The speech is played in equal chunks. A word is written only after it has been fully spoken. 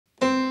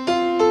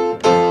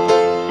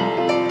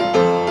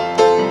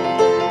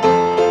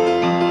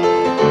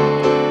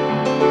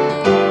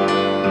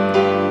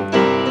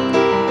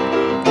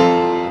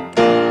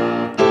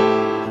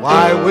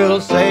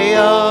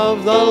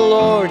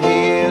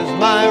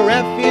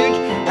refuge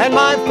and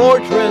my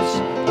fortress,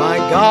 my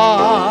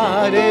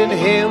God, in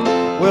him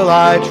will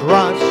I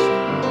trust.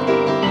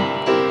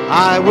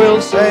 I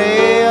will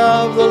say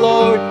of the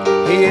Lord,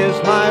 he is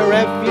my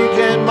refuge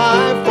and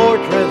my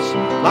fortress,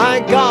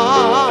 my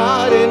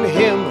God, in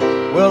him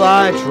will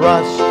I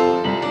trust.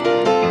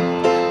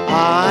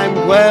 I'm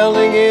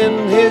dwelling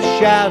in his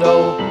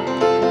shadow,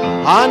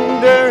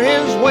 under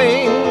his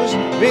wings,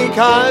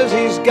 because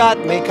he's got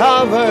me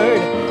covered,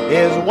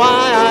 is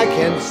why I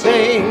can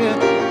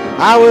sing.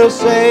 I will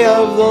say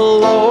of the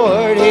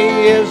Lord,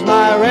 he is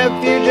my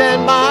refuge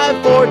and my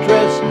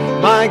fortress,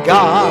 my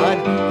God,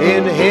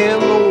 in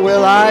him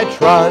will I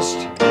trust.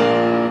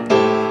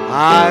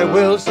 I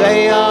will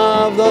say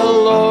of the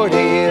Lord, he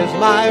is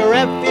my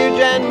refuge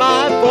and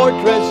my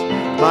fortress,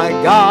 my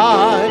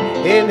God,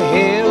 in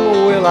him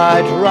will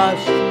I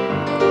trust.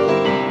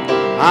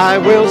 I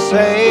will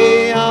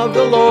say of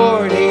the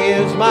Lord, he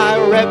is my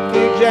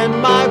refuge and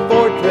my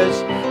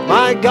fortress,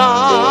 my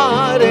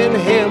God, in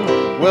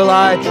him will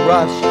I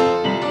trust.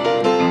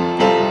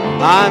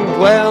 I'm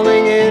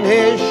dwelling in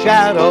his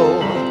shadow,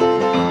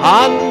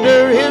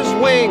 under his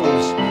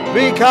wings,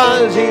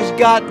 because he's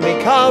got me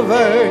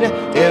covered,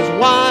 is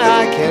why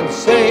I can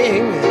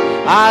sing.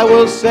 I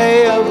will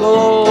say of the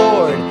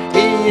Lord,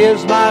 he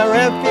is my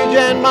refuge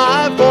and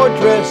my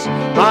fortress,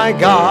 my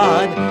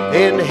God,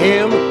 in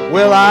him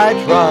will I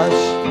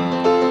trust.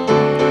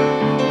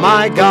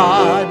 My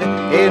God,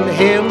 in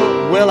him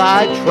will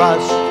I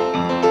trust.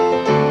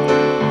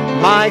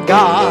 My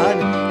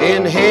God,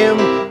 in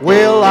him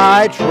will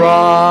I trust.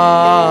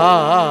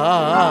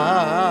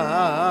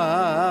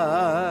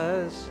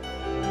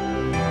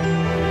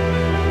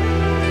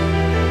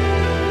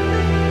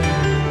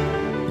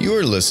 You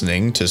are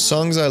listening to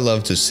Songs I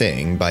Love to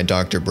Sing by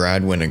Dr.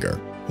 Brad Weniger.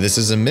 This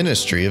is a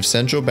ministry of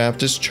Central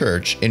Baptist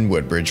Church in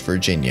Woodbridge,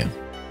 Virginia.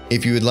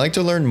 If you would like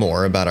to learn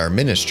more about our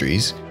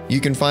ministries,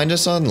 you can find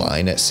us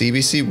online at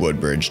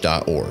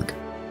cbcwoodbridge.org.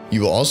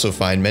 You will also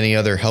find many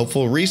other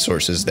helpful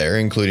resources there,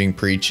 including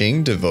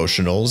preaching,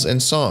 devotionals,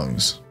 and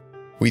songs.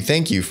 We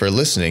thank you for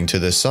listening to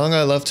the Song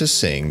I Love to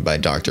Sing by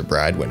Dr.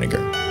 Brad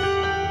Weniger.